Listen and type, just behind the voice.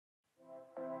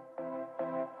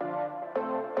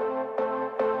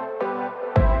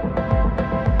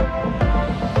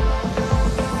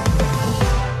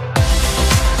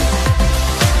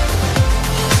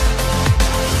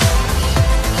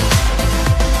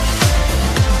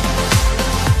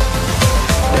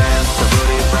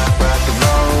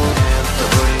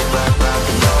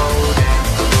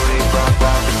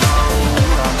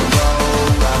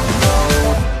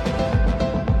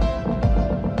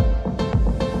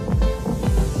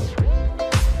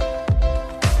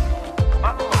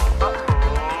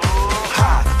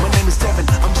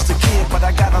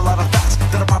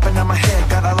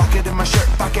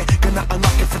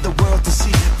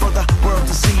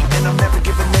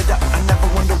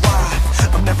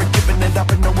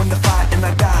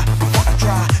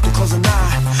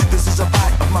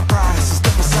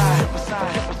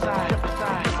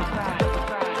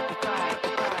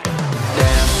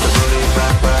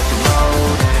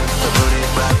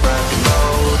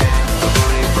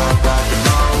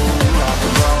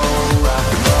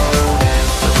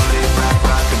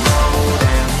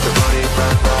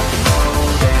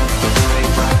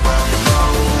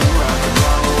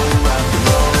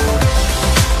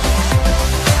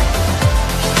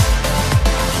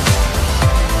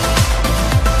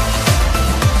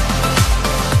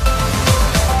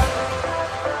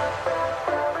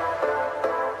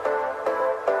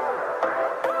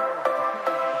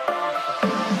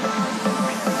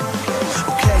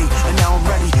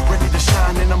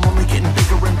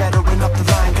endeavoring up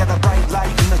the line. Got a bright light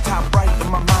in the top right of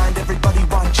my mind. Everybody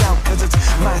watch out, cause it's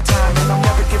my time. And I'm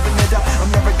never giving it up,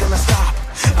 I'm never gonna stop.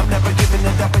 I'm never giving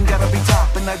it up and gotta be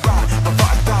top. And I rock before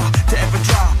I thought to ever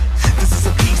drop. This is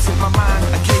a piece of my mind,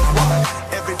 a cakewalk.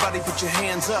 Everybody put your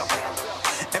hands up.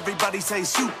 Everybody say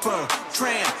super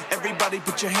tramp. Everybody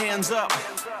put your hands up.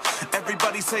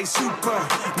 Everybody say super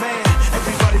man.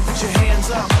 Everybody put your hands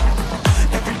up.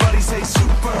 Everybody say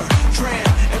super tramp.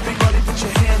 Everybody put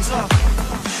your hands up.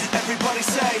 Everybody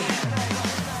say.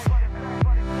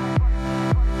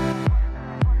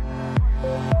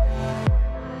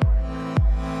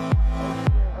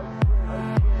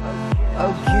 A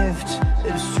gift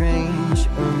is strange,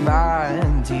 a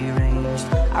mind deranged.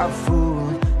 I fool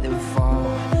the fall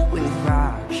with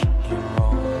rock and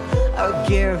roll. A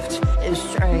gift is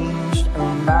strange, a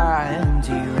mind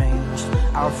deranged.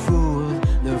 I fool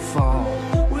the fall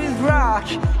with rock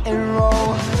and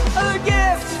roll. A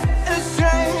gift is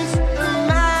strange, a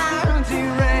mind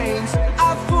deranged.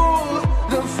 I fool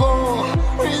the fall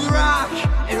with rock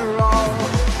and roll.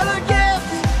 A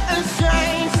gift is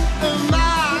strange, a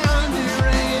mind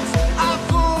deranged. I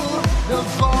fool the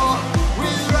fall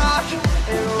with rock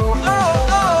and roll.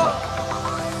 Oh, oh.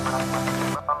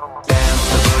 Dance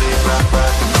the booty, rock,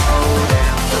 rock and roll.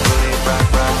 Dance the booty, rock,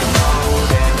 rock and roll.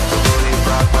 Dance the booty,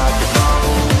 rock, rock and roll.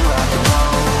 Rock and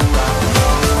roll, rock and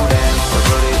roll. Dance the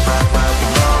booty, rock, rock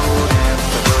and roll. Dance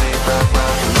the booty, rock,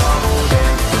 rock and roll.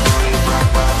 Dance the booty, rock,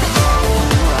 rock and roll.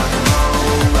 Rock and roll,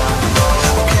 rock and roll.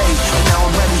 Okay, and now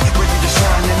I'm ready to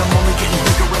shine. And I'm only getting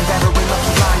bigger and better and up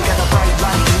the line. Got a bright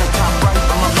light in the top right of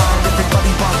my mind.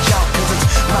 Everybody watch out, cause it's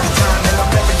my time. And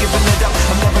I'm never giving it up,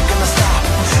 I'm never gonna stop.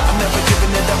 I'm never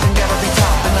giving it up and gotta be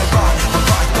top. And I rock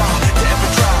before I thought to ever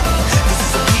drop. This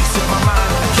is a piece of my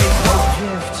mind, a cakewalk. A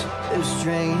gift is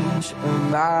strange, a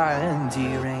mind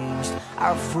deranged.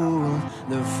 I fool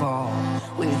the fall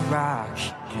with rock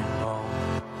and roll.